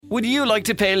Would you like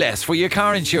to pay less for your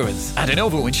car insurance? At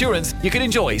Innovo Insurance, you can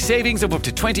enjoy savings of up to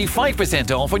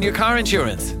 25% off on your car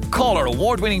insurance. Call our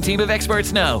award-winning team of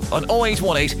experts now on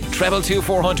 0818 222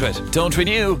 400. Don't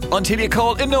renew until you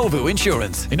call Innovo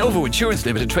Insurance. Innovo Insurance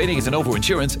Limited, trading as Innovo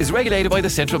Insurance, is regulated by the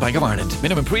Central Bank of Ireland.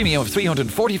 Minimum premium of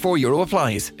 €344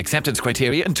 applies. Acceptance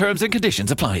criteria and terms and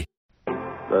conditions apply.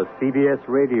 The CBS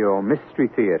Radio Mystery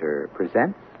Theater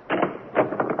presents...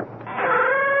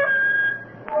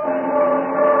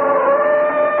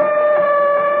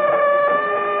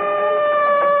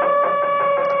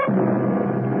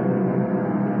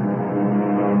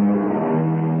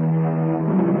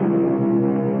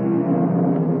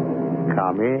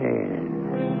 Come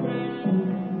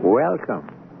in. Welcome.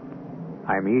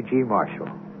 I'm E.G. Marshall.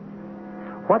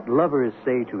 What lovers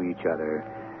say to each other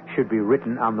should be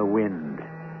written on the wind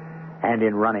and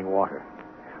in running water.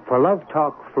 For love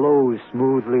talk flows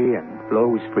smoothly and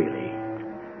flows freely.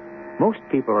 Most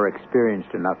people are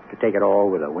experienced enough to take it all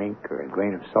with a wink or a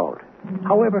grain of salt.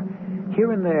 However,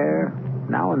 here and there,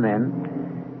 now and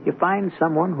then, you find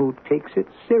someone who takes it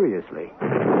seriously.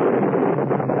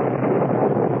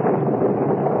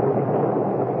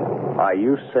 Are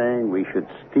you saying we should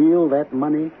steal that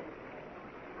money?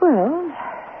 Well,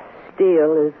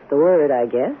 steal is the word, I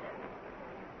guess.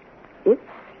 It's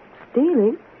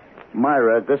stealing.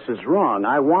 Myra, this is wrong.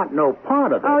 I want no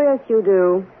part of it. Oh, yes, you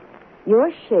do.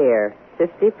 Your share,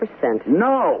 50%.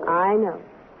 No! I know.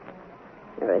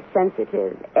 You're a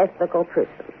sensitive, ethical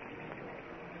person.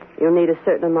 You'll need a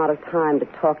certain amount of time to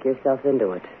talk yourself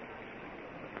into it.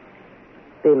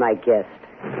 Be my guest.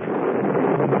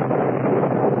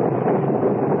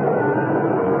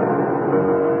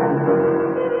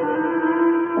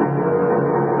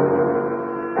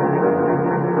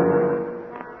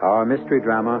 Our mystery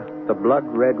drama, The Blood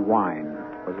Red Wine,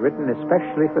 was written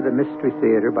especially for the Mystery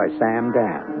Theater by Sam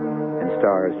Dan and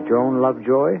stars Joan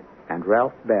Lovejoy and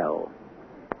Ralph Bell.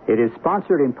 It is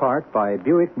sponsored in part by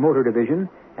Buick Motor Division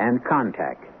and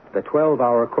Contact, the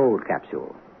 12-hour cold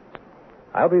capsule.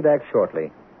 I'll be back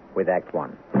shortly with Act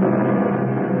One.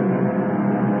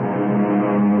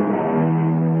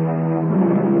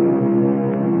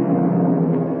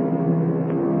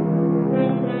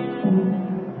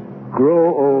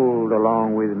 Grow old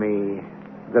along with me.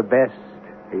 The best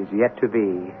is yet to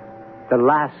be. The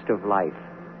last of life,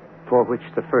 for which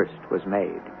the first was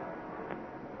made.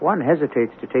 One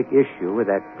hesitates to take issue with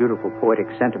that beautiful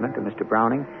poetic sentiment of Mr.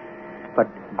 Browning, but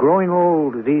growing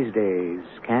old these days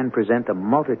can present a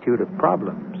multitude of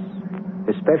problems,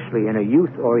 especially in a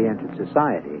youth-oriented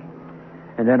society.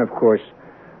 And then, of course,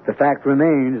 the fact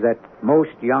remains that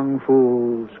most young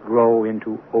fools grow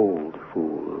into old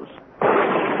fools.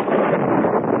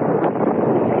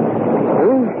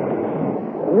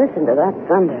 Listen to that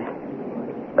thunder.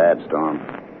 Bad storm.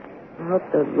 I hope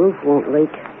the roof won't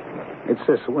leak. It's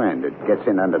this wind. It gets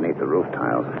in underneath the roof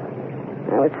tiles.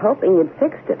 I was hoping you'd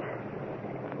fixed it.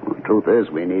 Well, the truth is,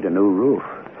 we need a new roof.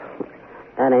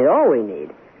 That ain't all we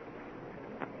need.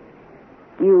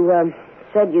 You,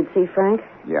 said you'd see Frank?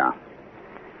 Yeah.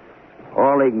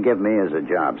 All he can give me is a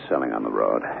job selling on the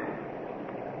road.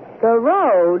 The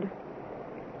road?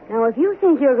 Now, if you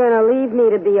think you're going to leave me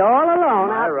to be all alone...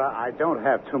 Myra, I don't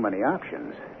have too many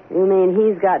options. You mean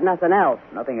he's got nothing else?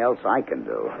 Nothing else I can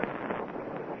do.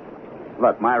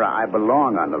 Look, Myra, I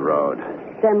belong on the road.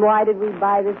 Then why did we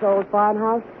buy this old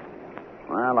farmhouse?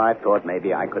 Well, I thought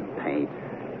maybe I could paint.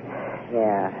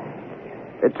 Yeah.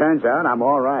 It turns out I'm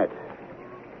all right.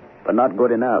 But not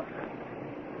good enough.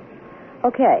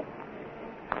 Okay.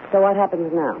 So what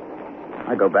happens now?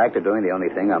 I go back to doing the only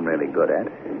thing I'm really good at.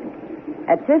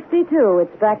 At 52,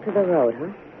 it's back to the road, huh?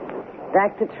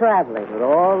 Back to traveling with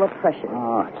all the pressure.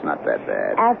 Oh, it's not that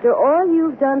bad. After all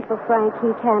you've done for Frank,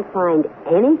 he can't find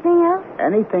anything else?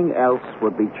 Anything else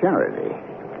would be charity.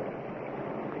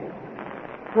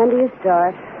 When do you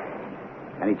start?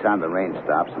 Anytime the rain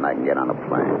stops and I can get on a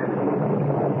plane.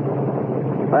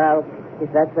 Well,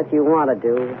 if that's what you want to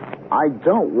do. I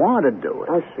don't want to do it.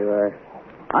 Oh, sure.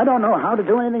 I don't know how to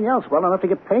do anything else well enough to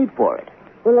get paid for it.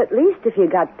 Well, at least if you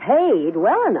got paid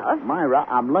well enough. Myra,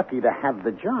 I'm lucky to have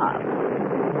the job.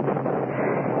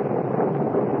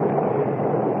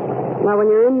 Well, when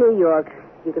you're in New York,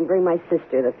 you can bring my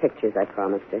sister the pictures I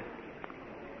promised her.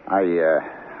 I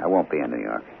won't be in New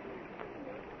York.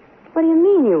 What do you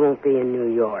mean you won't be in New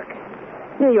York?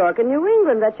 New York and New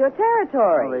England, that's your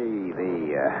territory. Well,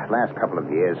 the last couple of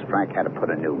years, Frank had to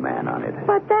put a new man on it.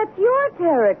 But that's your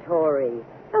territory.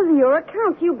 Those are your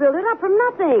accounts. You built it up from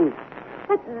nothing.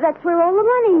 That's where all the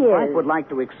money is. Frank would like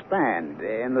to expand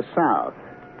in the South.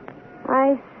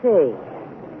 I see.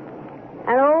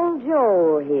 And old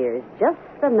Joel here is just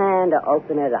the man to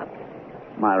open it up.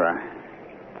 Myra,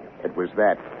 it was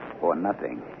that or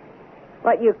nothing.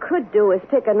 What you could do is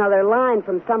pick another line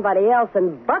from somebody else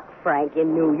and buck Frank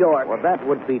in New York. Well, that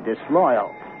would be disloyal.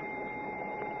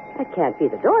 That can't be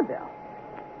the doorbell.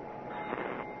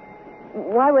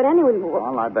 Why would anyone...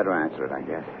 Well, I'd better answer it, I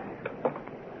guess.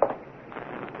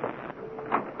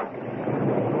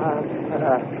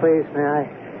 Please, may I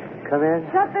come in?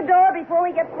 Shut the door before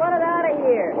we get flooded out of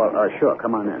here. Well, sure,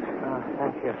 come on in.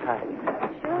 Thank you.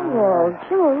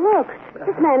 Joel, look.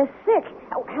 This man is sick.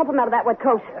 Oh, help him out of that wet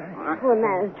coat. Poor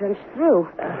man is drenched through.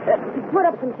 Put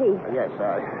up some tea. Yes,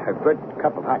 a good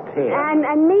cup of hot tea.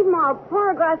 And meanwhile,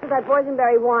 pour a glass of that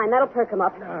boysenberry wine. That'll perk him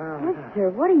up. Mister,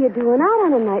 what are you doing out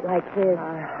on a night like this?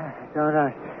 Don't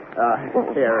I?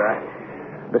 Here,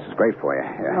 this is great for you.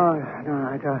 Yeah. No,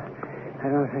 I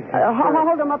don't think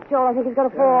Hold him up, Joel. I think he's going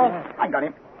to fall. I got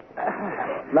him.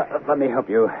 Let me help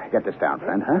you get this down,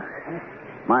 friend, huh?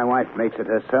 My wife makes it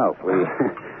herself.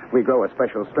 We grow a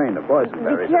special strain of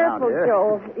boysenberries around here. Be careful,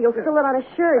 Joel. You'll spill it on his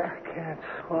shirt. I can't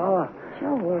swallow.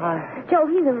 Joel,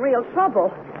 he's in real trouble.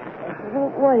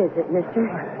 What is it, mister?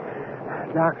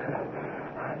 Doctor.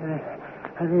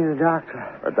 I need a doctor.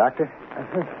 A doctor? I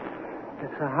think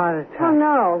it's a heart attack. Oh,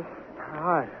 no.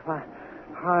 My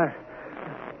heart.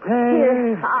 Pain.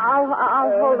 Here,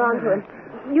 I'll hold on to him.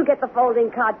 You get the folding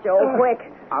cot, Joel, quick.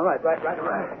 All right.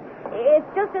 It's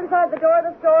just inside the door of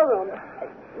the storeroom.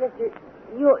 Mister,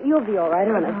 you'll be all right,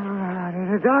 honest. I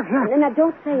need a doctor. Now,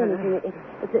 don't say anything.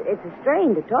 It's a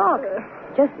strain to talk.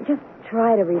 Just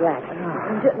try to relax.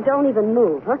 Don't even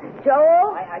move, huh?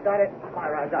 Joel? I got it.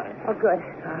 Myra, I got it. Oh, good.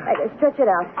 Stretch it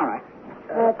out. All right.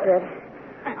 That's it.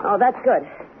 Oh, that's good.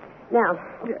 Now,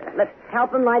 let's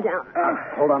help him lie down.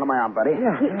 Hold on to my arm, buddy.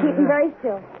 Keep him very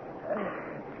still.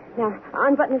 Now,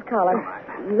 unbutton his collar.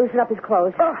 Loosen up his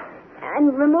clothes.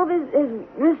 And remove his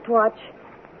wristwatch.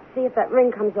 See if that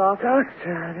ring comes off.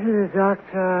 Doctor, I need a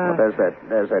doctor. Well,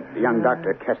 there's that young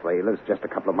Dr. Kessler. He lives just a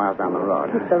couple of miles down the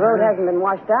road. The road hasn't been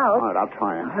washed out. All right, I'll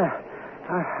try him.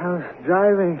 I was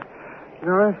driving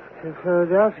north to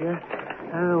Philadelphia,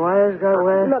 and the wires got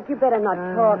wet. Look, you better not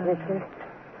talk, mister.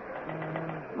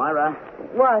 Myra,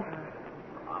 What?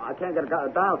 I can't get a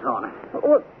dial tone.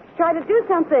 Well, try to do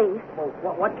something.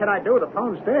 Well, what can I do? The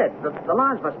phone's dead. The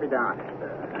lines must be down.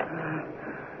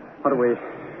 What are we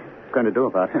going to do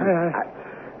about it?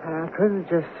 I couldn't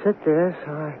just sit there,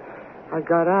 so I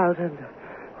got out and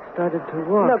started to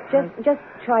walk. Look, just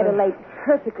try to lay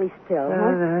perfectly still, huh?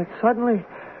 And suddenly,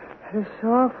 this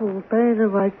awful pain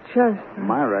in my chest.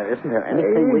 Myra, isn't there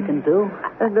anything we can do?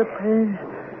 And the pain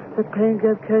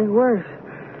kept getting worse.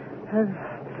 And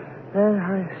then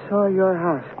I saw your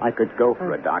house. I could go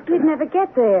for a doctor. You'd never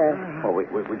get there. Well, we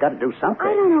got to do something.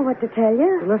 I don't know what to tell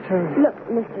you. Listen. Look,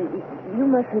 mister, you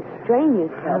mustn't strain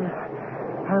yourself.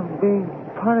 I'm being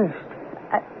punished.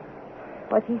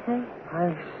 What'd he say?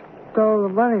 I stole the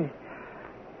money.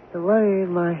 The money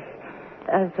in my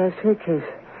attaché case.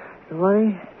 The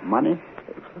money? Money?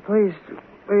 Please,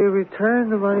 will you return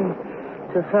the money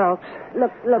to Phelps?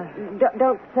 Look,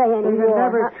 don't say any You more. can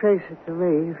never trace it to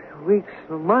me. Weeks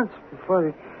or months before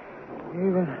they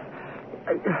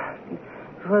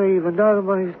even know the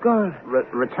money's gone.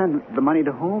 Return the money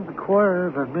to whom?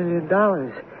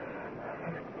 $250,000.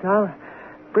 Now,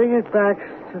 bring it back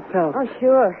to Phelps. Oh,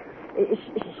 sure.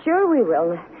 Sure we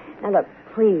will. Now, look,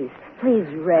 please,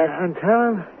 Red. And tell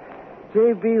him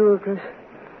J.B. Lucas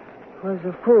was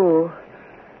a fool,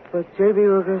 but J.B.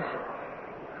 Lucas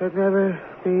could never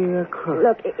be a crook.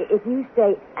 Look, if you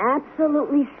stay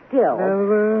absolutely still...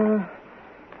 Never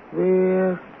be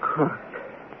a crook.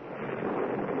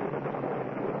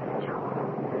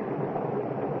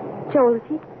 Joel, is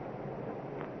he?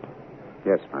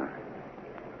 Yes, ma'am.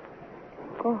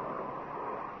 Oh.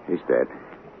 He's dead.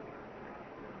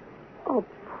 Oh,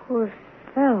 poor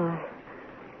fella.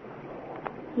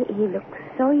 He looks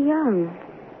so young.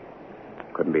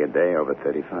 Couldn't be a day over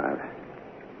 35.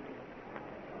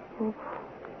 Oh,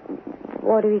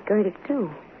 what are we going to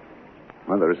do?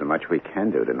 Well, there isn't much we can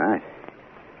do tonight.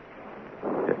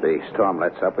 If the storm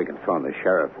lets up, we can phone the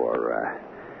sheriff, or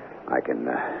I can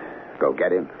go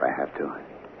get him if I have to.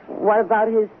 What about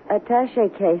his attaché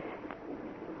case?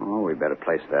 Oh, we better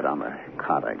place that on the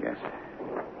cot, I guess.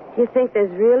 Do you think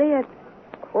there's really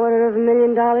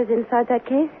 $250,000 inside that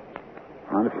case?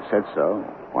 Well, if you said so,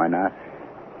 why not?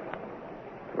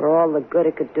 For all the good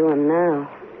it could do him now.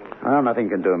 Well, nothing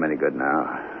can do him any good now,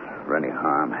 or any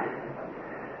harm.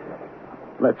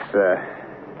 Let's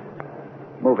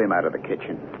move him out of the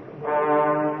kitchen.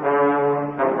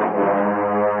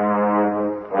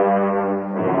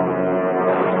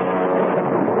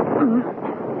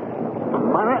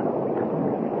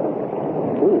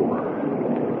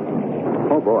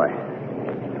 Oh, boy.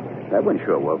 That one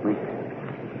sure woke me.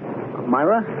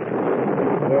 Myra?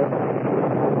 Yes?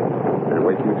 Did it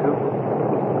wake you, too?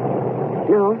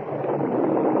 No.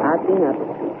 I've been up.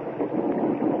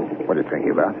 What are you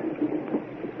thinking about?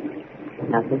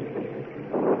 Nothing.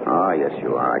 Oh, yes,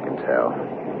 you are. I can tell.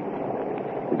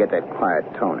 You get that quiet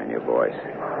tone in your voice.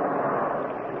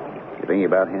 You thinking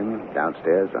about him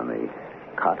downstairs on the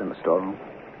cot in the storeroom?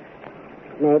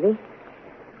 Maybe.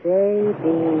 J.B.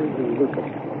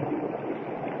 Lucas.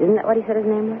 Isn't that what he said his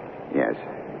name was? Yes.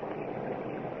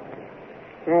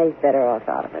 He's better off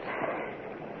out of it.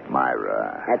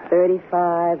 Myra. At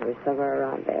 35 or somewhere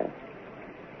around there.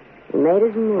 He made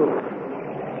his move.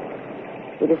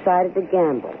 He decided to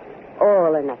gamble.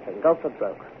 All or nothing. Go for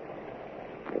broke.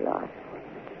 He lost.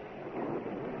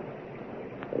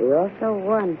 But he also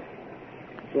won.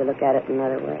 If you look at it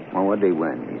another way. Well, what did he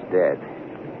win? He's dead.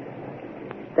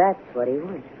 That's what he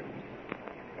won.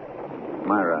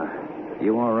 Myra,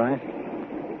 you all right?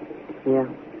 Yeah.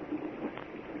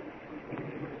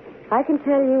 I can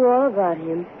tell you all about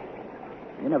him.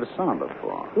 You never saw him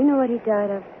before. You know what he died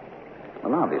of?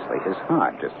 Well, obviously, his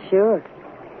heart just... Sure.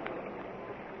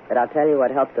 But I'll tell you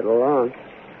what helped it along.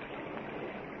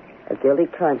 A guilty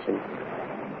conscience.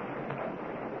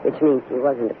 Which means he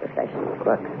wasn't a professional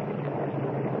crook.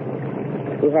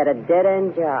 He had a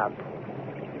dead-end job.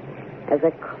 As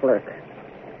a clerk.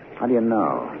 How do you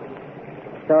know?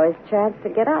 Saw his chance to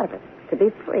get out of it. To be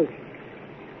free.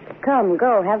 To come,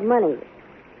 go, have money.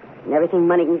 And everything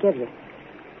money can give you.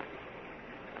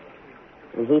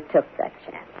 And he took that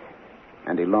chance.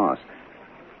 And he lost.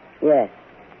 Yes.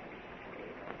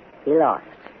 He lost.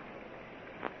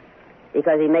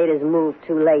 Because he made his move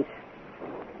too late.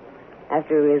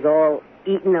 After he was all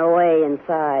eaten away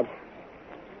inside.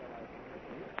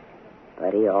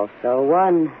 But he also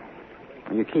won.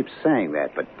 You keep saying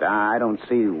that, but I don't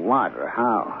see what or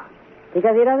how.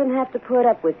 Because he doesn't have to put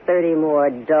up with 30 more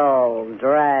dull,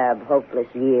 drab, hopeless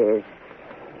years.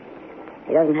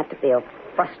 He doesn't have to feel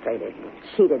frustrated,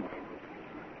 cheated,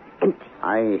 empty.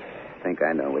 I think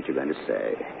I know what you're going to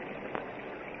say.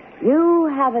 You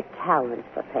have a talent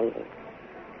for painting,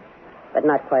 but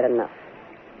not quite enough.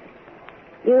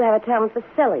 You have a talent for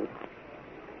selling,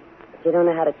 but you don't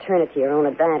know how to turn it to your own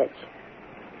advantage.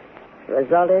 The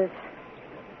result is,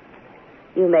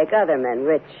 you make other men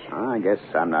rich. I guess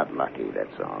I'm not lucky,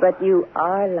 that's all. But you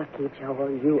are lucky, Joel.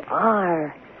 You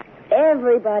are.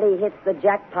 Everybody hits the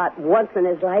jackpot once in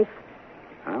his life.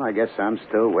 Well, I guess I'm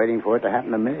still waiting for it to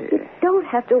happen to me. You don't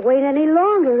have to wait any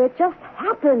longer. It just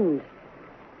happened.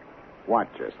 What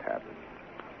just happened?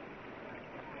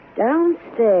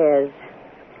 Downstairs,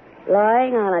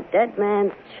 lying on a dead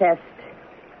man's chest,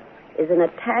 is an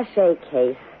attaché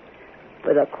case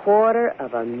with $250,000.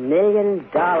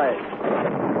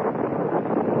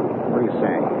 What are you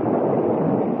saying?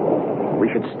 We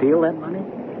should steal that money?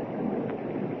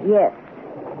 Yes.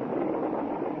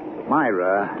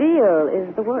 Myra. Steal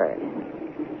is the word.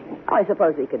 Oh, I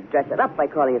suppose we could dress it up by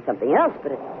calling it something else,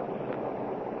 but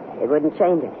it wouldn't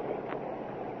change anything.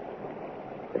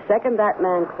 The second that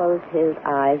man closed his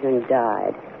eyes and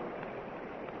died,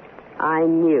 I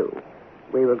knew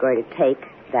we were going to take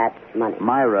that money.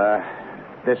 Myra,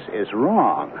 this is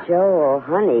wrong. Joel,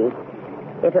 honey,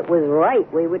 if it was right,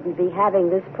 we wouldn't be having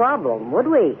this problem, would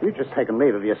we? You've just taken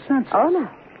leave of your senses. Oh, no.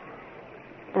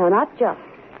 No, not just.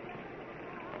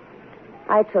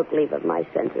 I took leave of my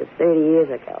senses 30 years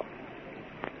ago.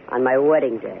 On my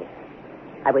wedding day.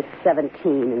 I was 17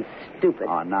 and stupid.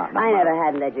 Oh, no. I never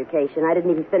had an education. I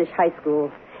didn't even finish high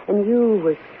school. And you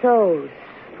were so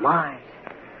smart.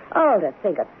 Oh, to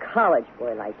think a college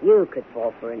boy like you could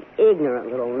fall for an ignorant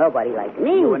little nobody like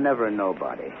me. You were never a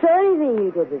nobody. So anything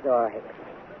you did was all right.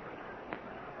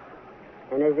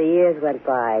 And as the years went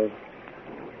by,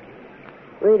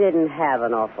 we didn't have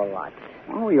an awful lot.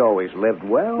 Well, we always lived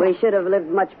well. We should have lived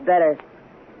much better.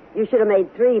 You should have made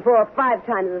 3, 4, 5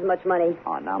 times as much money.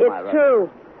 Oh, now, it's Myra. true.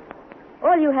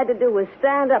 All you had to do was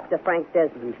stand up to Frank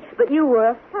Desmond. But you were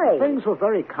afraid. Things were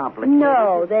very complicated.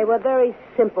 No, they were very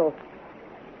simple.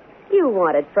 You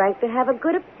wanted Frank to have a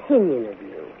good opinion of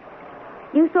you.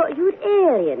 You thought you'd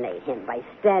alienate him by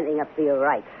standing up for your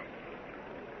rights.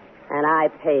 And I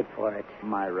paid for it.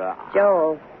 Myra.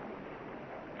 Joel,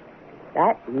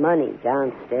 that money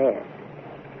downstairs,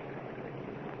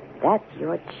 that's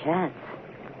your chance.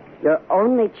 Your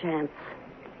only chance.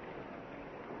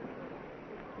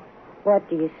 What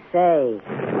do you say?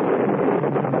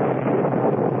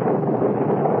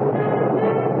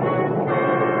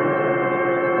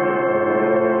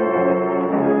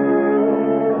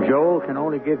 Joel can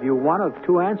only give you one of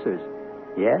two answers,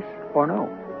 yes or no.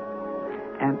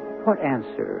 And what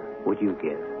answer would you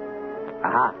give?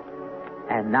 Aha.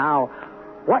 And now,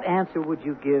 what answer would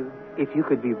you give if you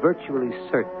could be virtually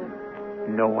certain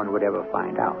no one would ever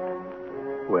find out?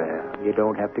 Well, you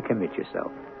don't have to commit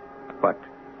yourself. But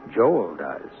Joel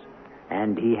does.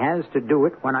 And he has to do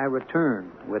it when I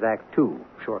return with Act 2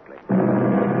 shortly.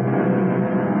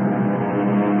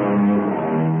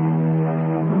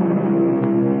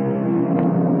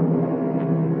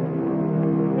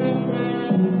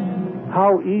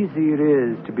 How easy it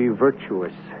is to be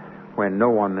virtuous when no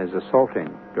one is assaulting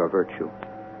your virtue.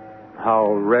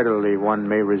 How readily one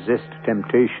may resist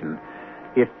temptation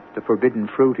if the forbidden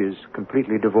fruit is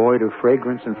completely devoid of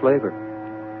fragrance and flavor.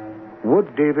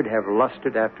 Would David have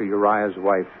lusted after Uriah's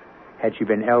wife had she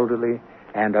been elderly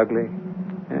and ugly?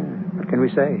 What can we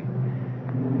say?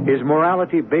 Is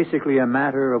morality basically a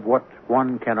matter of what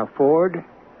one can afford?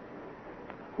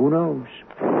 Who knows?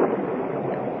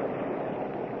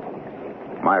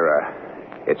 Myra,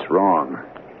 it's wrong.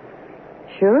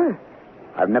 Sure.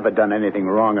 I've never done anything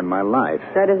wrong in my life.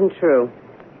 That isn't true.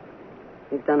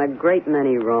 You've done a great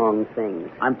many wrong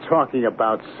things. I'm talking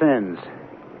about sins.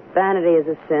 Vanity is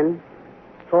a sin.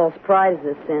 False pride is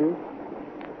a sin.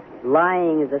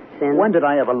 Lying is a sin. When did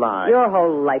I ever lie? Your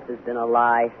whole life has been a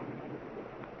lie.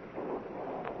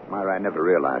 Myra, I never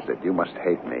realized it. You must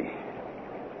hate me.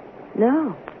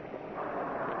 No.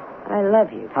 I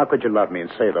love you. How could you love me and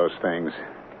say those things?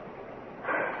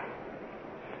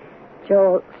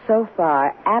 Joel, so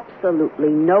far, absolutely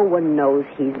no one knows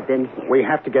he's been here. We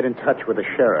have to get in touch with the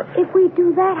sheriff. If we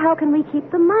do that, how can we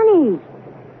keep the money?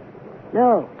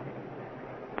 No.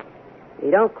 We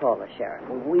don't call the sheriff.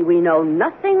 We know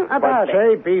nothing about it.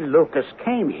 But J.B. Lucas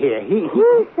came here.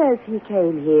 Who says he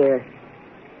came here?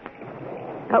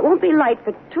 Now, it won't be light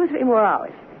for 2 or 3 more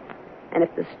hours. And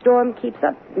if the storm keeps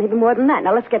up, maybe more than that.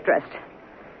 Now, let's get dressed.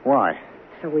 Why?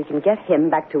 So we can get him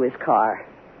back to his car.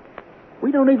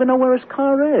 We don't even know where his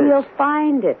car is. We'll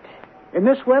find it. In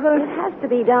this weather? It has to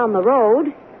be down the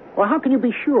road. Well, how can you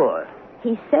be sure?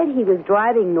 He said he was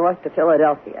driving north to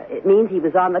Philadelphia. It means he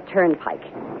was on the turnpike.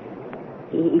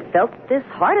 He felt this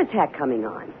heart attack coming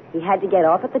on. He had to get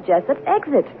off at the Jessup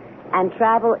exit and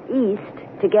travel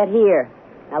east to get here.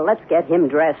 Now, let's get him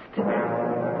dressed.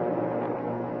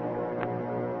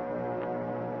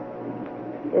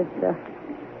 Is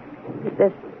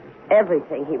this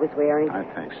everything he was wearing? I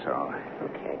think so.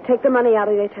 Okay. Take the money out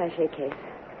of the attaché case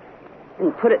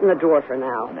and put it in the drawer for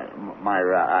now.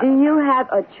 Myra, Do you have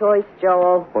a choice,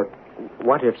 Joel?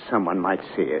 What if someone might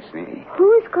see us?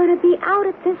 Who's going to be out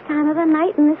at this time of the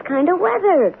night in this kind of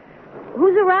weather?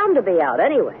 Who's around to be out,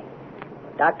 anyway?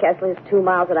 Doc Kessler's 2.5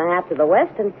 miles to the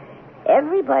west, and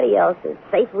everybody else is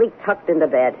safely tucked into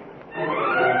bed.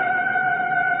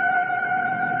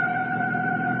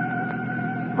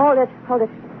 Hold it.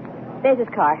 There's his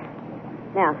car.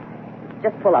 Now,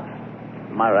 just pull up.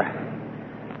 Myra,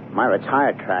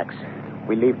 tire tracks.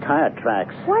 We leave tire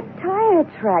tracks. What tire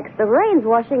tracks? The rain's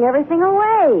washing everything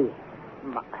away.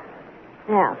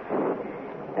 Now,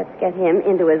 let's get him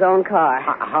into his own car.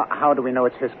 How do we know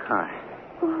it's his car?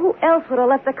 Well, who else would have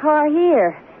left the car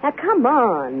here? Now, come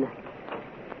on.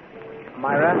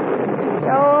 Myra?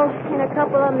 Joel, in a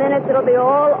couple of minutes, it'll be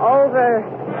all over.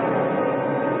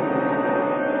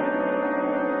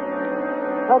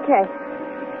 Okay.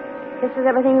 This is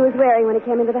everything he was wearing when he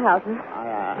came into the house, huh?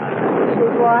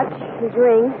 His watch, his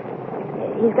ring.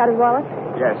 He's got his wallet?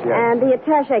 Yes. And the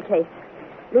attaché case.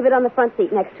 Leave it on the front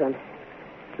seat next to him.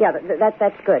 Yeah,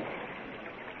 that's good.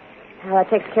 Now, that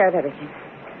takes care of everything.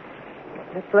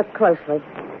 Let's look closely.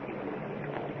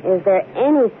 Is there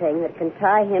anything that can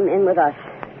tie him in with us?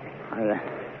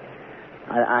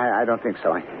 I don't think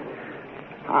so.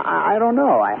 I don't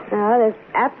know. No, there's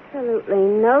absolutely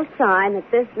no sign that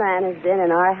this man has been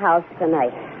in our house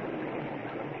tonight.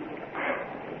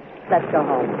 Let's go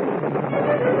home.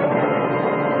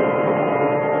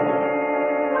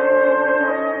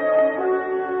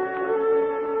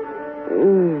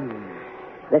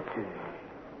 Listen.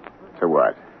 To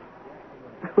what?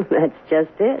 That's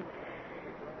just it.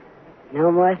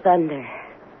 No more thunder.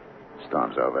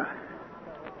 Storm's over.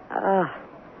 Oh,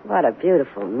 what a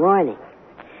beautiful morning.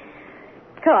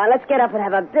 Come on, let's get up and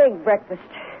have a big breakfast.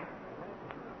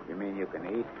 You mean you can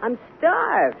eat? I'm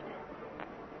starved.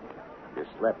 You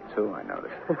slept, too, I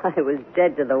noticed. I was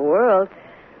dead to the world.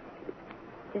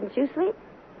 Didn't you sleep?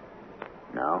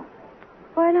 No.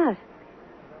 Why not?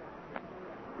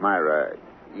 Myra,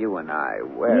 you and I,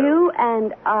 You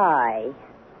and I.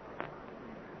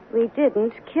 We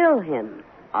didn't kill him.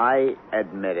 I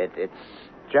admit it. It's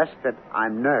just that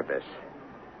I'm nervous.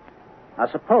 Now,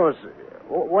 suppose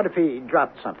What if he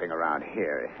dropped something around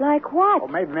here? Like what? Oh,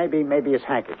 maybe his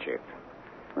handkerchief.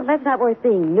 Well, that's not worth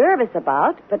being nervous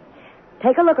about, but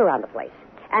take a look around the place.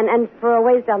 And for a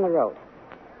ways down the road.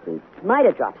 He might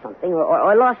have dropped something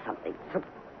or lost something. So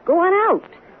go on out.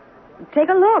 Take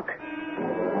a look.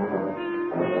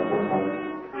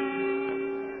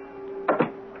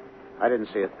 I didn't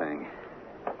see a thing.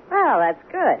 Well, that's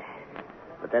good.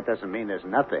 But that doesn't mean there's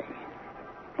nothing.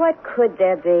 What could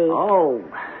there be? Oh,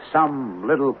 some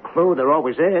little clue there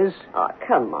always is. Oh,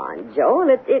 come on, Joel.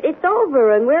 It's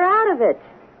over and we're out of it.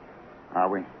 Are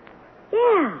we?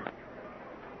 Yeah.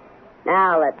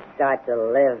 Now let's start to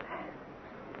live.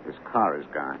 His car is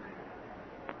gone.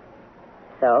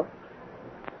 So?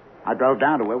 I drove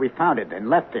down to where we found it and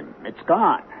left him. It's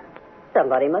gone.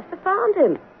 Somebody must have found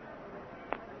him.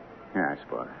 Yeah, I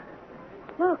suppose.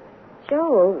 Look,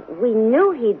 Joel, we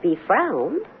knew he'd be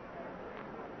found.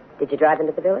 Did you drive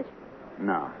into the village?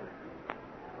 No.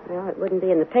 Well, it wouldn't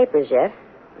be in the papers yet.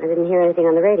 I didn't hear anything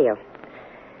on the radio.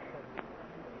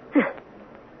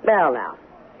 Well, now,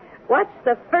 what's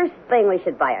the first thing we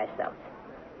should buy ourselves?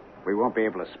 We won't be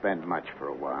able to spend much for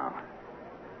a while.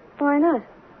 Why not?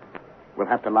 We'll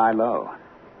have to lie low.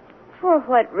 For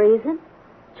what reason?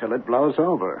 Till it blows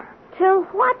over. Till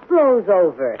what blows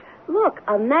over? Look,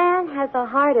 a man has a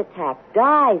heart attack,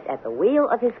 dies at the wheel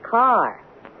of his car.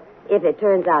 If it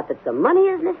turns out that some money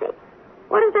is missing,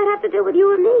 what does that have to do with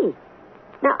you and me?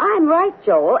 Now, I'm right,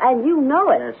 Joel, and you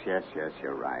know it. Yes,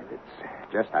 you're right.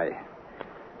 It's just, I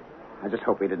just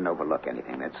hope we didn't overlook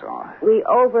anything, that's all. We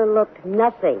overlooked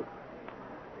nothing.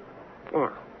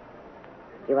 Now,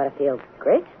 you want to feel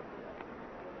great?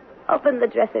 Open the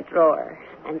dresser drawer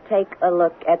and take a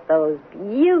look at those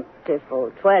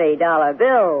beautiful $20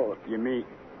 bills. You mean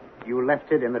you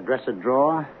left it in the dresser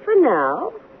drawer? For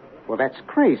now. Well, that's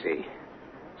crazy.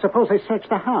 Suppose they search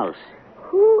the house.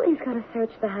 Who is going to search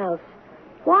the house?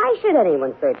 Why should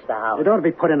anyone search the house? It ought to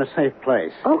be put in a safe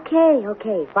place.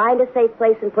 Okay. Find a safe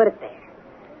place and put it there.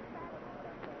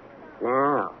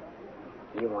 Now,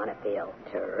 you want to feel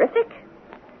terrific?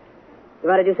 You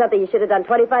want to do something you should have done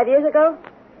 25 years ago?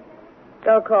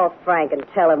 Go call Frank and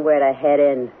tell him where to head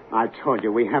in. I told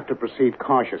you, we have to proceed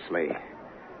cautiously.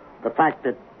 The fact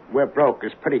that we're broke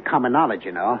is pretty common knowledge,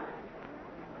 you know.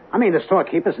 I mean, the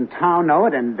storekeepers in town know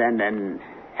it, and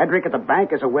Hedrick at the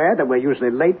bank is aware that we're usually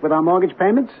late with our mortgage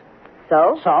payments.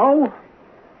 So? So?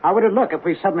 How would it look if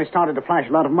we suddenly started to flash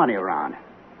a lot of money around?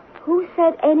 Who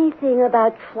said anything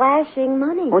about flashing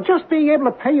money? Well, just being able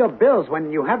to pay your bills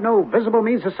when you have no visible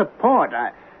means of support.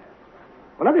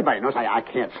 Well, everybody knows I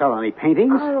can't sell any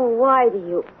paintings. Oh, why do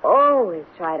you always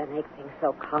try to make things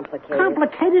so complicated?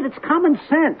 Complicated? It's common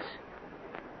sense.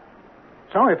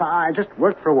 So if I just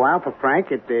worked for a while for Frank,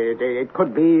 it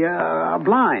could be a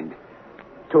blind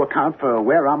to account for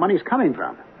where our money's coming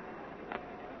from.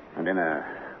 And in a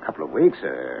couple of weeks,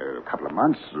 a couple of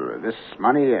months, this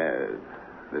money,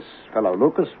 this fellow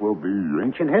Lucas will be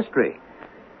ancient history.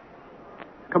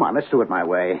 Come on, let's do it my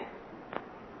way.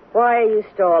 Why are you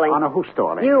stalling? Anna, who's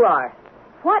stalling? You are.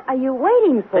 What are you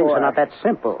waiting for? Things are not that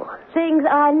simple. Things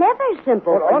are never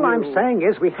simple Well, for all you. I'm saying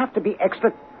is we have to be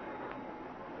extra...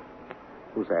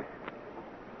 Who's that?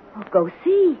 Oh, go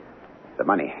see. The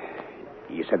money.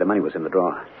 You said the money was in the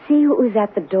drawer. See who's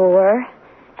at the door.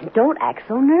 And don't act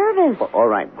so nervous. Well, all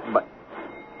right, but...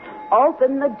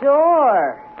 Open the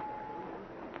door.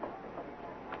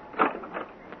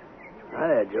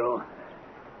 Hi, Joe.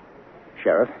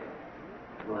 Sheriff?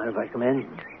 Mind if I come in?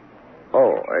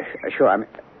 Oh, sure.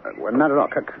 Well, not at all.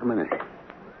 Come in.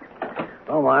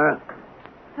 Oh, Myra.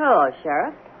 Hello,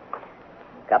 Sheriff.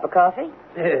 Cup of coffee?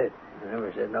 I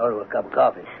never said no to a cup of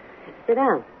coffee. Sit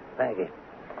down. Thank you.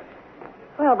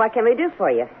 Well, what can we do for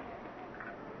you?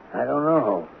 I don't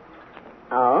know.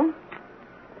 Oh?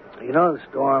 You know the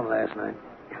storm last night?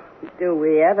 Do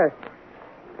we ever?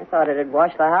 I thought it had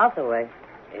washed the house away.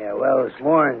 Yeah, well, this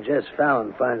morning, Jess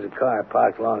Fallon finds a car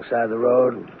parked alongside the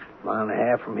road, a mile and a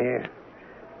half from here.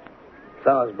 The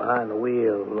fellow's behind the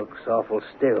wheel looks awful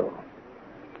still.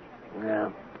 Yeah,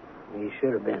 he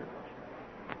should have been.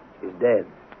 He's dead.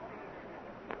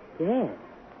 Dead?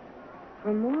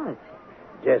 From what?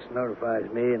 Jess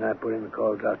notifies me, and I put in the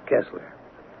call to Doc Kessler.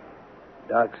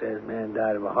 Doc says the man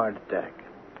died of a heart attack.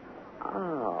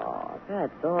 Oh,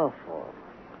 that's awful.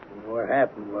 And what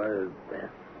happened was the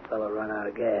fellow run out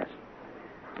of gas.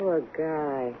 Poor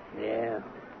guy. Yeah,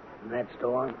 and that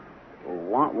storm.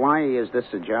 Why is this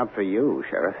a job for you,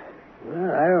 Sheriff?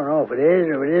 Well, I don't know if it is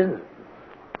or it isn't.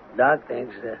 Doc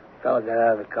thinks the fellow got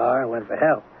out of the car and went for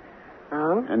help.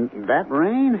 Oh? And that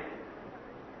rain?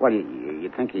 Well,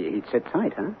 you'd think he'd sit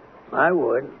tight, huh? I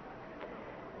would.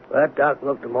 But Doc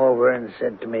looked him over and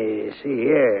said to me, see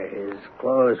here, his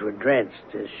clothes were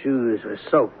drenched, his shoes were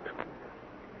soaked.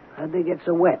 How'd they get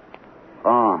so wet?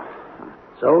 Oh.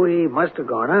 So he must have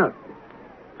gone out.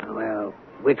 Well,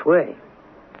 which way?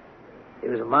 He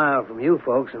was a mile from you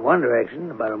folks in one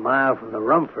direction, about a mile from the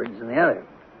Rumfords in the other.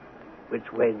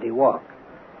 Which way did he walk?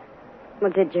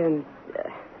 Well, did you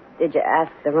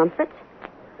ask the Rumfords?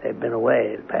 They've been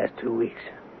away the past 2 weeks.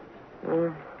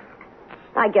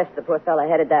 I guess the poor fellow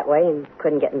headed that way and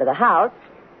couldn't get into the house.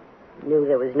 Knew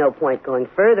there was no point going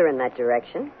further in that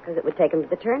direction because it would take him to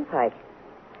the turnpike.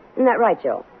 Isn't that right,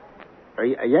 Joe?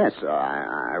 Yes,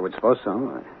 I would suppose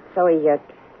so. So he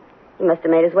must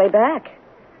have made his way back.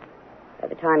 By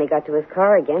the time he got to his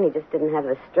car again, he just didn't have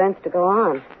the strength to go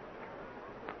on.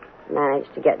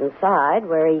 Managed to get inside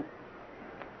where he...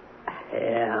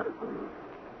 Yeah.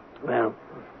 Well.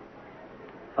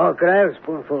 Oh, could I have a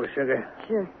spoonful of sugar?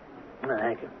 Sure. No,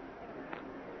 thank you.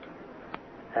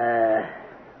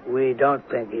 We don't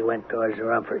think he went towards the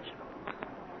Rumfords.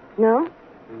 No?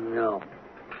 No.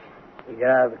 He got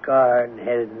out of the car and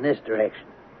headed in this direction.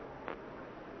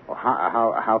 Well,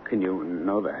 how can you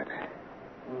know that?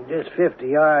 Just 50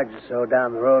 yards or so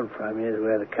down the road from you is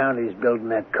where the county's building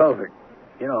that culvert.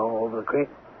 You know, over the creek.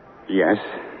 Yes.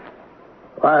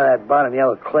 A lot of that bottom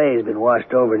yellow clay has been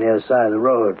washed over on the other side of the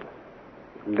road.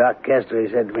 And Doc Kester, he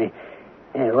said to me,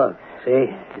 hey, look,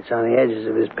 see? It's on the edges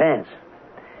of his pants.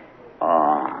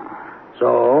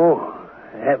 So,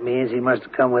 that means he must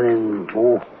have come within,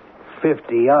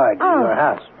 50 yards of your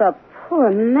house. The poor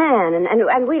man.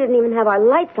 And we didn't even have our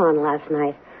lights on last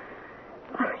night.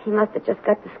 Oh, he must have just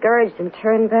got discouraged and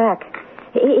turned back.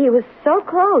 He was so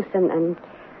close and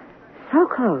so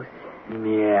close.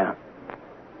 Yeah.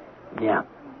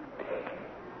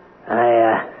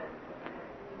 I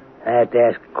had to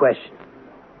ask a question.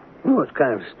 Well, it's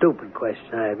kind of a stupid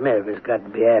question, I admit, but it's got to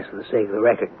be asked for the sake of the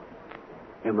record.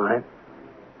 You mind?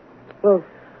 Well,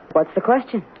 what's the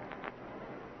question?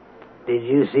 Did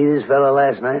you see this fellow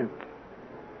last night?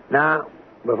 Now,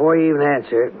 before you even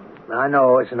answer it, I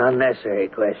know it's an unnecessary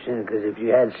question, because if you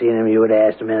had seen him, you would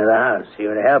have asked him into the house. You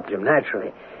would have helped him,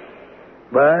 naturally.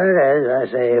 But, as I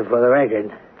say, for the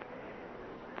record,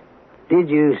 did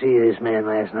you see this man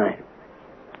last night?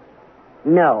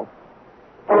 No.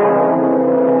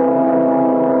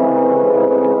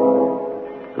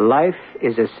 Life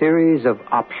is a series of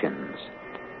options,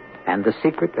 and the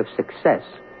secret of success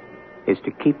is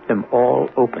to keep them all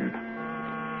open.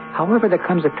 However, there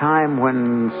comes a time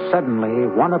when suddenly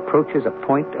one approaches a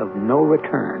point of no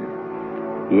return.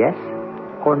 Yes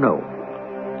or no.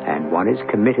 And one is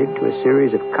committed to a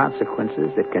series of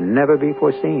consequences that can never be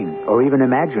foreseen or even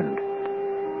imagined.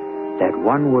 That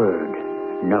one word,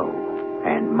 no,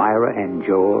 and Myra and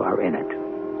Joel are in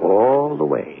it. All the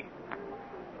way.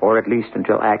 Or at least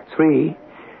until Act 3,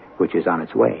 which is on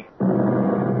its way.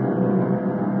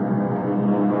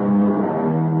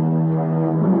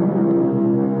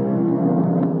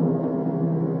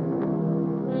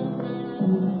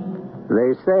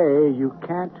 They say you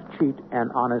can't cheat an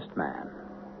honest man.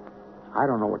 I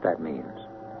don't know what that means.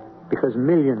 Because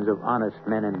millions of honest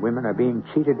men and women are being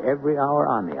cheated every hour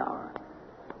on the hour.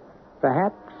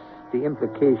 Perhaps the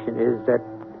implication is that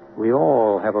we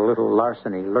all have a little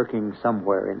larceny lurking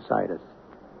somewhere inside us.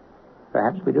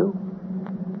 Perhaps we do.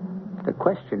 The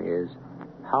question is,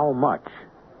 how much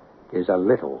is a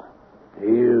little?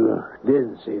 You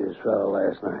didn't see this fellow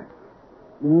last night?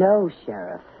 No,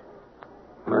 Sheriff.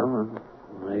 Well,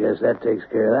 I guess that takes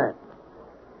care of that.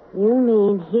 You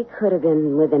mean he could have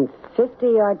been within 50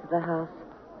 yards of the house?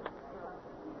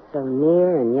 So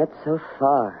near and yet so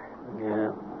far.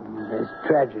 Yeah. It's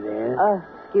tragedy, ain't it?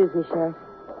 Excuse me, Sheriff.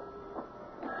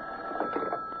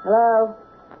 Hello?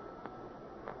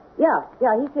 Yeah,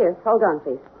 he's here. Hold on,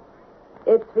 please.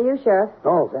 It's for you, Sheriff.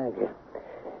 Oh, thank you.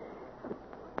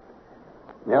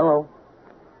 Hello?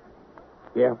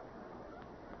 Yeah.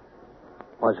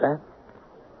 What's that?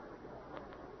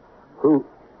 Who?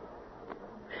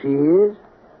 She is?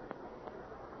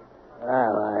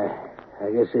 Well, I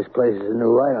guess this place is a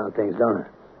new light on things, don't it?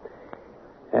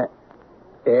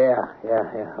 Yeah.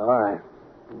 All right.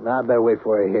 I better wait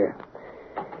for her here.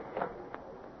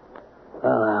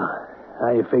 Well, now,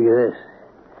 how do you figure this?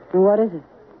 What is it?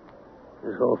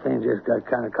 This whole thing just got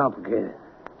kind of complicated.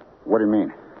 What do you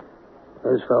mean?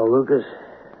 This fellow, Lucas,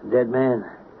 dead man,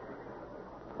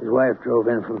 his wife drove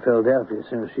in from Philadelphia as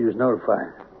soon as she was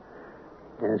notified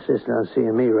and insisted on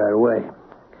seeing me right away.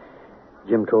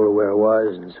 Jim told her where I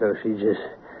was, and so she just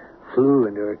flew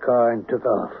into her car and took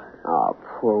off. Oh,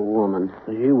 poor woman.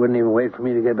 She wouldn't even wait for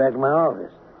me to get back to my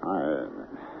office.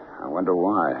 I wonder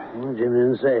why. Well, Jim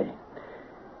didn't say.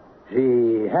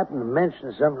 She happened to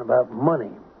mention something about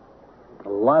money. A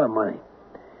lot of money.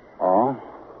 Oh?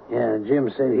 Yeah, Jim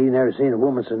said he never seen a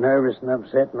woman so nervous and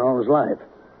upset in all his life.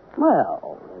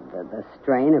 Well, the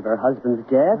strain of her husband's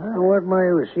death. What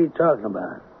money was she talking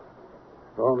about?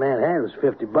 The old man had was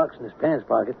 $50 in his pants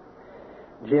pocket.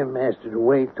 Jim asked her to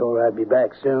wait, told her I'd be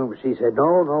back soon, but she said,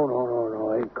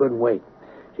 no, I couldn't wait.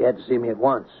 She had to see me at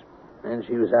once. Then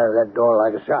she was out of that door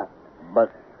like a shot.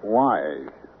 But why?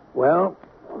 Well,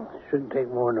 it shouldn't take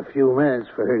more than a few minutes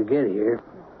for her to get here.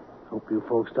 Hope you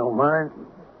folks don't mind.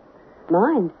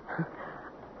 Mind?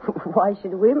 Why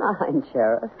should we mind,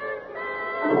 Sheriff?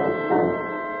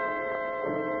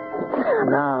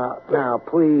 Now,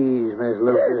 please, Miss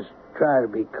Lucas, try to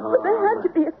be calm. But there had to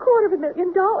be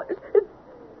 $250,000.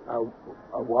 A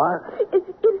what? It is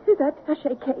that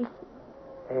attaché case.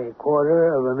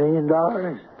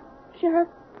 $250,000? Sheriff,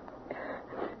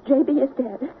 J.B. is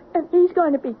dead, and he's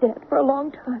going to be dead for a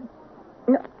long time.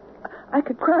 I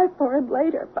could cry for him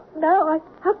later, but now I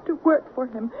have to work for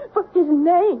him, for his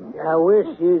name. I wish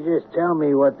you'd just tell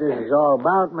me what this is all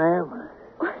about, ma'am.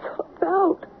 What's it all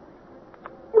about?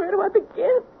 Where do I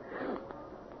begin?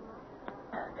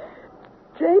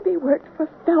 J.B. worked for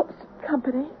Phelps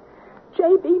Company.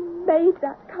 J.B. made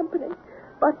that company,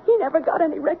 but he never got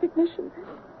any recognition.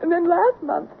 And then last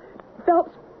month,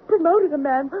 Phelps promoted a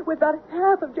man with about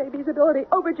half of J.B.'s ability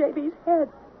over J.B.'s head.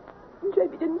 And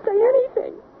J.B. didn't say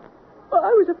anything. Well,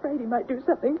 I was afraid he might do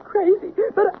something crazy,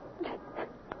 but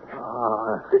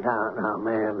Now,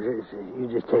 ma'am, you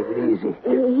just take it easy.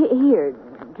 Here,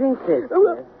 drink this.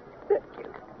 Well, he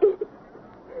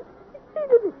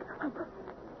didn't come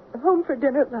home for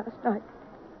dinner last night.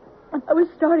 I was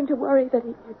starting to worry that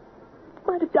he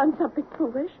might have done something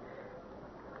foolish.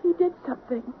 He did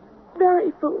something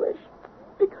very foolish.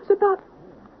 Because about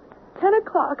 10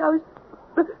 o'clock,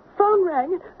 the phone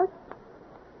rang.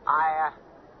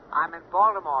 I'm in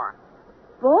Baltimore.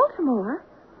 Baltimore?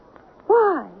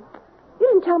 Why? You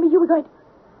didn't tell me you were going to...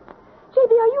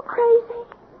 J.B., are you crazy?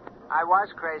 I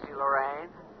was crazy, Lorraine.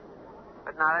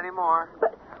 But not anymore.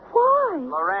 But why?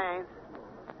 Lorraine,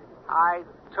 I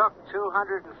took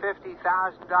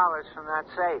 $250,000 from that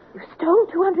safe. You stole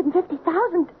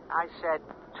 $250,000. I said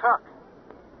took.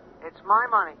 It's my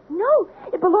money. No,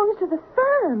 it belongs to the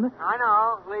firm. I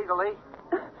know, legally.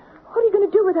 What are you going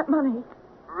to do with that money?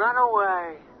 Run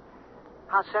away.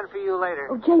 I'll send for you later.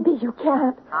 Oh, J.B., you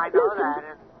can't. I know Listen. that,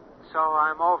 and so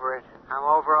I'm over it. I'm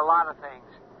over a lot of things.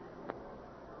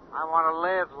 I want to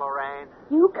live, Lorraine.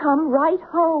 You come right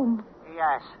home.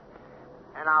 Yes.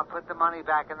 And I'll put the money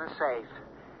back in the safe.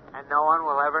 And no one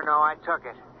will ever know I took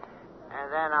it. And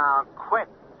then I'll quit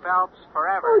Phelps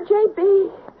forever. Oh,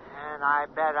 J.B. And I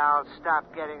bet I'll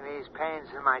stop getting these pains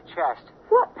in my chest.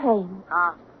 What pain?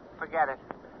 Forget it.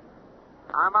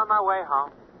 I'm on my way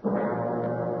home.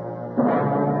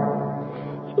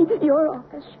 Your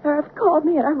office sheriff called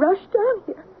me, and I rushed down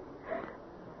here.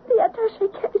 The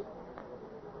attaché case,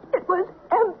 it was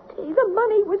empty. The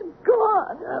money was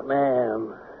gone.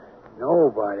 Ma'am,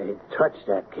 nobody touched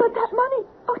that case. But that money,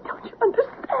 don't you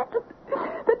understand?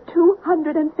 The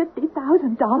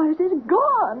 $250,000 is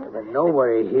gone. But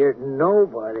nobody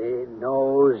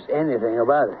knows anything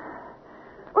about it.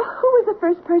 Well, who was the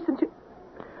first person to...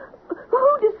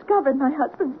 Who discovered my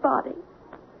husband's body?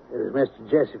 It was Mr.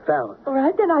 Jesse Fallon. All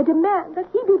right, then I demand that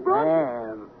he be brought...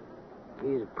 Ma'am,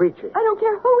 he's a preacher. I don't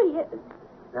care who he is.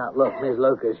 Now, look, Miss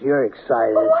Lucas, you're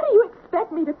excited. Well, what do you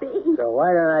expect me to be? So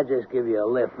why don't I just give you a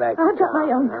lift back to I've got town, my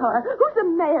own huh? car. Who's the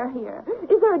mayor here?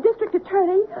 Is there a district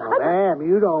attorney? Now, ma'am,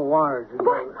 you don't want her to...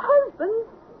 My husband's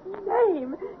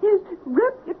name, his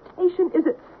reputation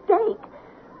is at stake.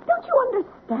 Don't you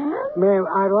understand? Ma'am,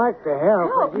 I'd like to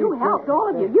help. Help, but you helped, all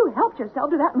of you. You helped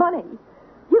yourself to that money.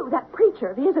 You, that preacher,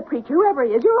 if he is a preacher, whoever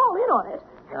he is, you're all in on it.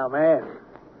 Now, ma'am,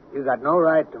 you got no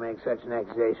right to make such an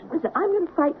accusation. Listen, I'm going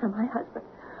to fight for my husband.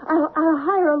 I'll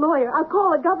hire a lawyer. I'll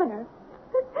call a governor.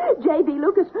 J.B.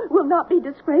 Lucas will not be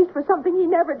disgraced for something he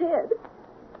never did.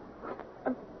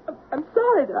 I'm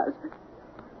sorry that I was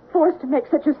forced to make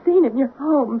such a scene in your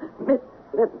home. That's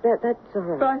all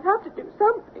right. But I have to do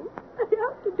something. I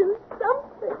have to do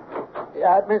something.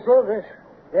 Yeah, Miss Lucas.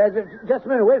 Yeah, just a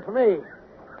minute. Wait for me.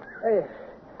 Hey,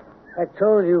 I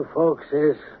told you folks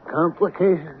there's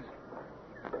complications.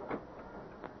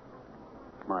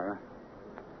 Myra,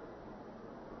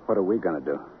 what are we going to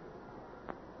do?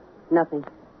 Nothing.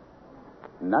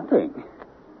 Nothing.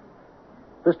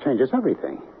 This changes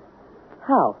everything.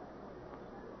 How?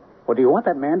 Well, do you want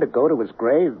that man to go to his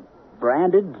grave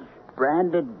branded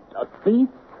a thief?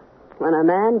 When a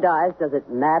man dies, does it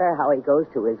matter how he goes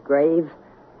to his grave?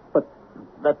 But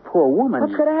that poor woman...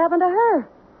 What could have happened to her?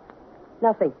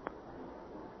 Nothing.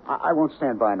 I won't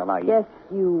stand by and allow you. Yes,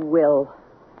 you will.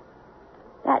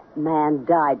 That man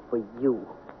died for you.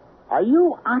 Are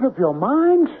you out of your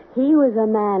mind? He was a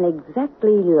man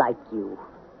exactly like you.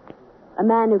 A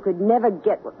man who could never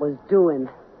get what was due him.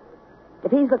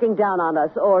 If he's looking down on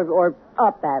us or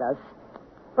up at us,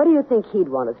 what do you think he'd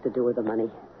want us to do with the money?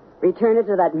 Return it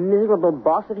to that miserable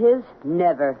boss of his?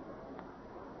 Never.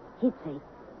 He'd say,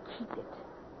 keep it.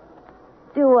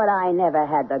 Do what I never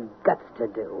had the guts to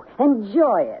do.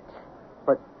 Enjoy it.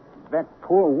 But that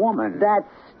poor woman... That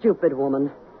stupid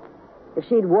woman. If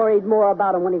she'd worried more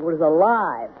about him when he was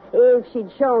alive, if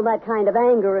she'd shown that kind of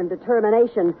anger and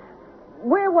determination,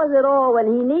 where was it all when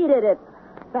he needed it?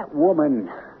 That woman...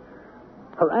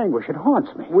 Her anguish, it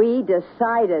haunts me. We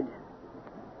decided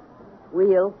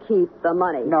we'll keep the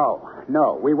money.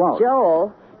 No, we won't.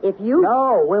 Joel, if you...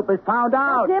 No, we'll be found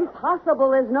out. It's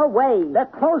impossible. There's no way. They're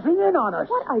closing in on us.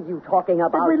 What are you talking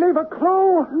about? Did we leave a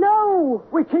clue? No.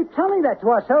 We keep telling that to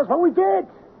ourselves, but we did.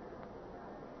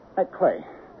 That clay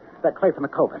from the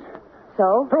covert.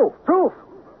 So? Proof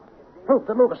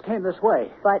that Lucas came this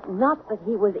way. But not that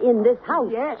he was in this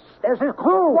house. Yes, there's a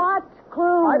clue. What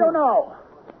clue? I don't know.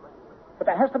 But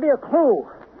there has to be a clue.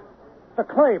 The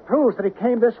clay proves that he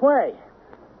came this way.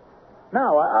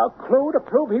 Now, a clue to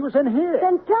prove he was in here.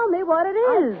 Then tell me what it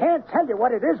is. I can't tell you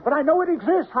what it is, but I know it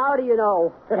exists. How do you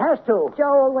know? It has to.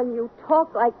 Joel, when you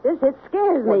talk like this, it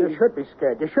scares me. Well, you should be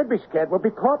scared. You should be scared. We'll be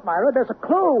caught, Myra. There's a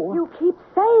clue. You keep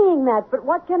saying that, but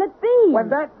what can it be? When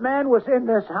that man was in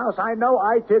this house, I know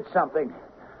I did something.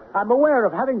 I'm aware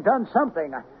of having done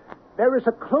something. There is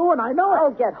a clue, and I know it.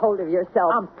 Oh, get hold of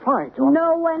yourself. I'm trying to.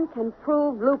 No one can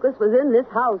prove Lucas was in this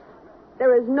house.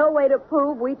 There is no way to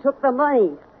prove we took the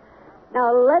money.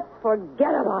 Now, let's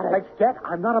forget about it. Forget?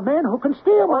 I'm not a man who can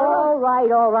steal, Myra.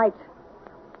 All right.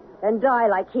 And die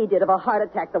like he did, of a heart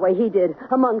attack the way he did,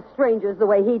 among strangers the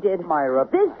way he did. Myra.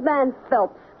 This man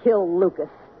Phelps killed Lucas,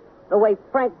 the way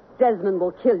Frank Desmond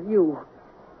will kill you.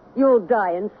 You'll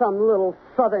die in some little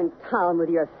southern town with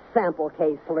your sample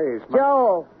case. Please,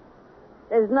 Joel,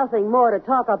 there's nothing more to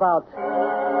talk about.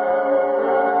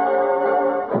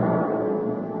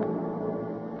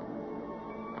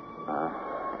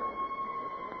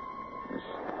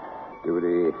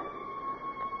 Duty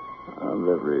of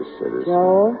every citizen.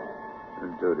 Joel?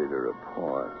 Duty to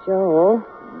report. Joel?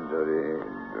 Duty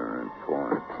to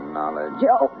report knowledge.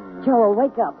 Joel,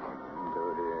 wake up.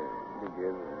 Duty to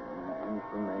give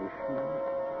information.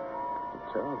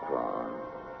 Telephone.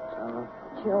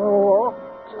 Joel,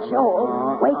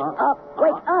 wake up.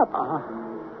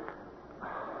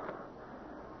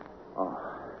 Oh.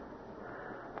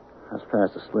 I was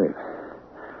fast asleep.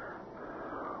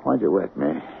 Why'd you wake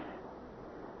me?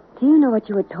 Do you know what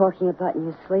you were talking about in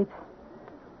your sleep?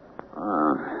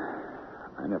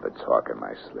 I never talk in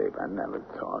my sleep.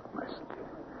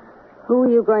 Who were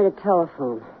you going to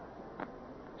telephone?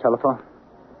 Telephone?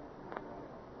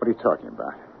 What are you talking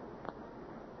about?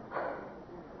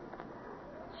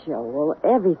 Joel,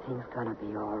 everything's going to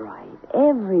be all right.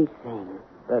 Everything.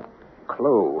 That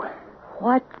clue.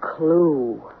 What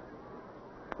clue?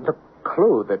 The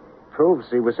clue that proves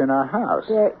he was in our house.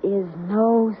 There is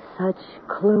no such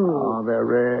clue. Oh,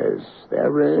 there is.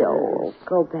 There is. Joel,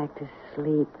 go back to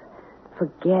sleep.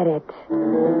 Forget it.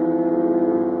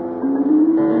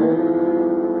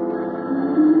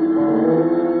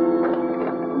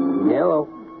 Hello.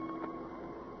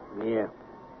 Yeah.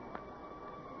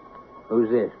 Who's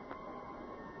this?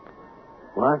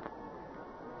 What?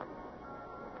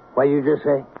 What did you just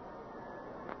say?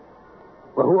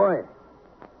 Well, who are you?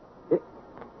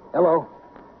 Hello?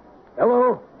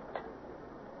 Hello?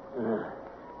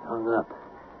 Hung up.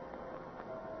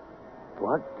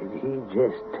 What did he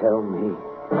just tell me?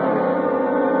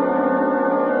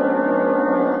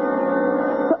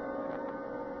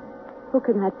 Who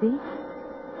can that be?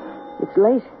 It's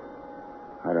late.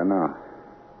 I don't know.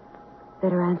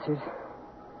 Better answer it.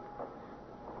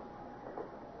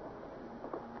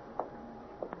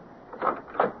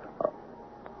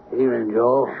 Evening,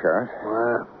 Joel.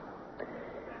 Sure.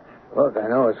 Look, I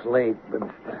know it's late, but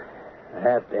I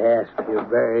have to ask you a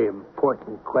very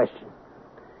important question.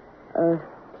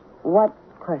 What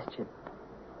question?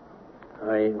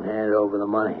 You can hand over the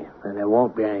money, and there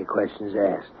won't be any questions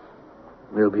asked.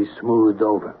 It'll be smoothed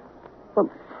over. Well,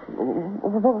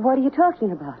 what are you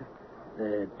talking about?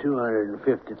 The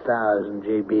 $250,000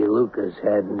 J.B. Lucas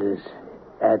had in his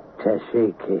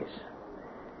attaché case.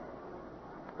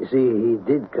 You see, he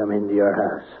did come into your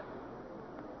house.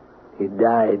 He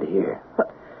died here.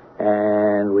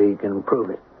 And we can prove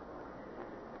it.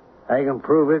 I can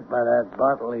prove it by that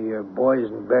bottle of your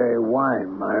boysenberry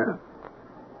wine, Myra.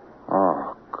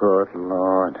 Oh, good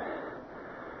Lord.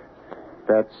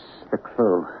 that's the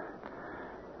clue.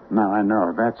 Now I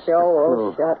know. That's the Joel,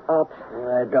 clue. shut up.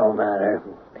 It don't matter.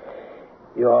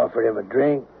 You offered him a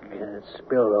drink, and it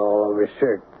spilled all over his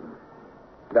shirt.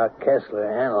 Doc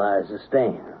Kessler analyzed the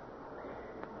stain.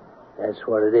 That's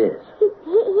what it is.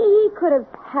 He could have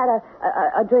had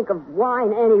a drink of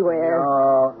wine anywhere.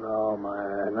 No,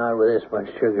 Myra. Not with this much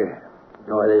sugar.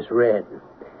 Nor this red.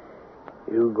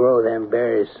 You grow them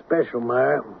berries special,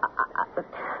 Myra.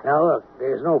 Now, look,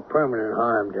 there's no permanent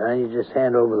harm done. You just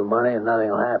hand over the money and nothing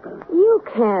will happen. You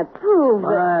can't prove it.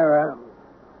 Myra,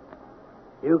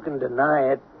 you can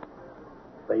deny it,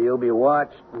 but you'll be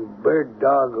watched and bird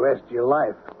dog the rest of your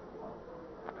life.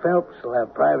 Phelps will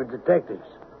have private detectives.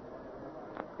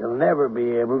 You'll never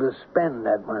be able to spend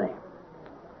that money.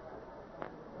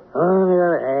 On the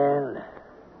other hand,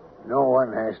 no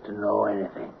one has to know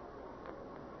anything.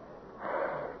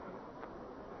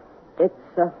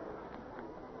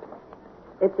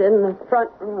 It's in the front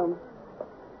room.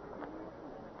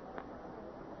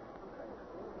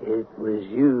 It was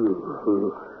you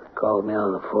who called me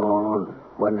on the phone,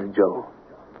 wasn't it, Joe?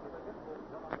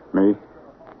 Me?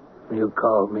 You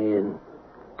called me and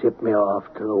tipped me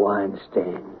off to the wine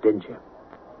stand, didn't you?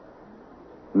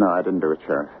 No, I didn't do it,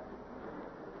 Sheriff.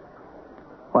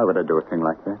 Why would I do a thing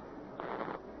like that?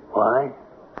 Why?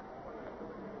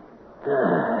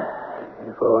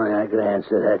 If only I could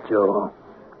answer that, Joe.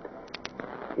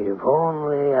 If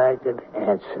only I could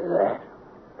answer that.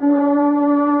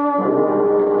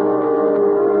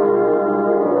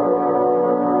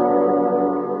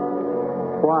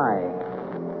 Why?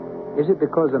 Is it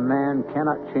because a man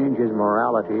cannot change his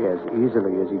morality as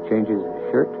easily as he changes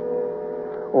his shirt?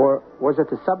 Or was it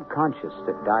the subconscious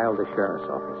that dialed the sheriff's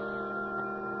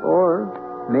office? Or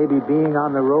maybe being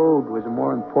on the road was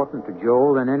more important to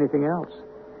Joel than anything else.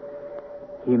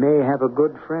 He may have a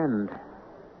good friend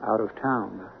out of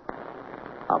town.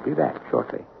 I'll be back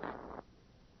shortly.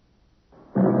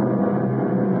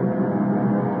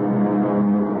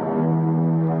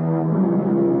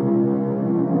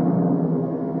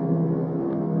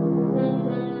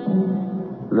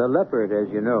 The leopard,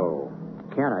 as you know,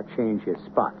 cannot change his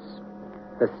spots.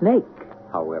 The snake,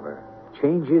 however,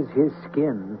 changes his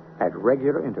skin at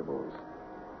regular intervals.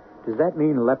 Does that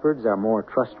mean leopards are more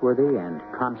trustworthy and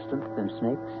constant than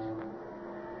snakes?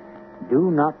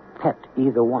 Do not pet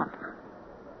either one.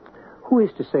 Who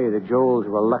is to say that Joel's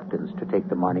reluctance to take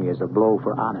the money is a blow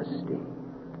for honesty?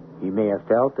 He may have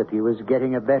felt that he was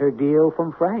getting a better deal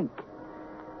from Frank.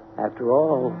 After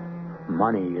all,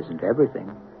 money isn't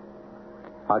everything.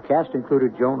 Our cast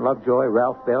included Joan Lovejoy,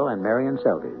 Ralph Bell, and Marion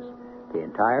Seldes. The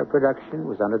entire production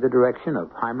was under the direction of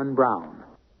Hyman Brown.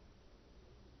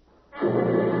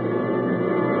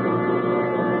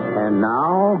 And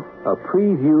now, a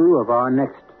preview of our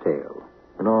next tale.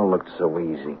 It all looked so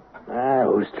easy.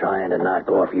 Who's trying to knock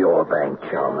off your bank,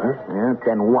 Chalmer? Yeah,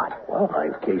 then what? Well,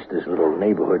 I've cased this little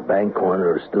neighborhood bank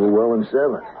corner of Stillwell and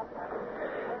 7th.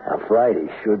 Now, Friday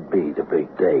should be the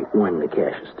big day when the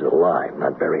cash is still alive,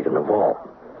 not buried in a vault.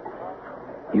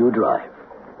 You drive.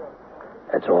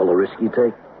 That's all the risk you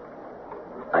take.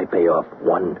 I pay off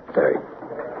 1/3.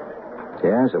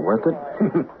 Yeah, is it worth it?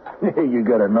 You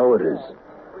gotta know it is.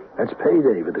 That's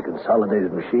payday for the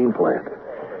consolidated machine plant.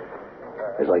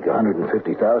 There's like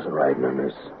 150,000 riding on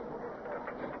this.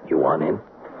 You want in?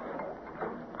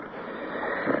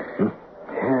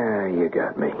 Yeah, you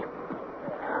got me.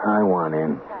 I want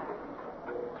in.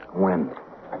 When?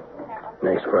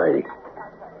 Next Friday.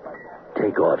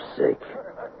 Take off sick.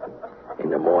 In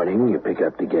the morning, you pick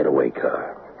up the getaway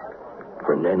car.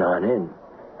 From then on in,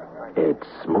 it's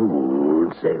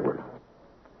smooth sailing.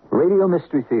 Radio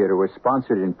Mystery Theater was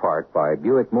sponsored in part by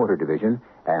Buick Motor Division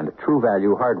and True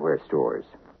Value Hardware Stores.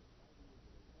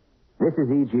 This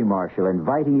is E.G. Marshall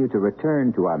inviting you to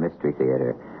return to our Mystery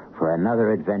Theater for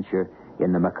another adventure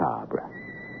in the macabre.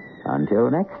 Until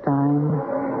next time,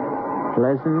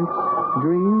 pleasant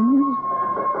dreams.